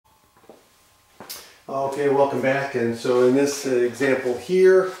Okay, welcome back. And so in this example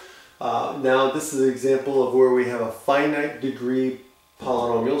here, now this is an example of where we have a finite degree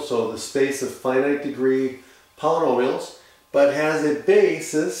polynomial, so the space of finite degree polynomials, but has a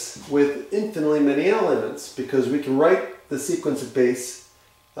basis with infinitely many elements, because we can write the sequence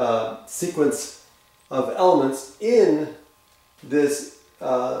of elements in this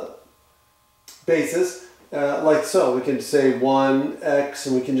basis like so. We can say 1x,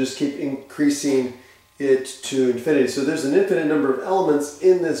 and we can just keep increasing it to infinity. So there's an infinite number of elements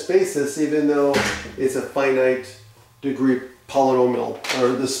in this basis, even though it's a finite degree polynomial, or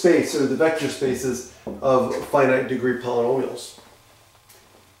the space, or the vector spaces of finite degree polynomials.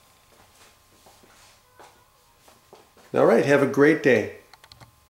 All right, have a great day.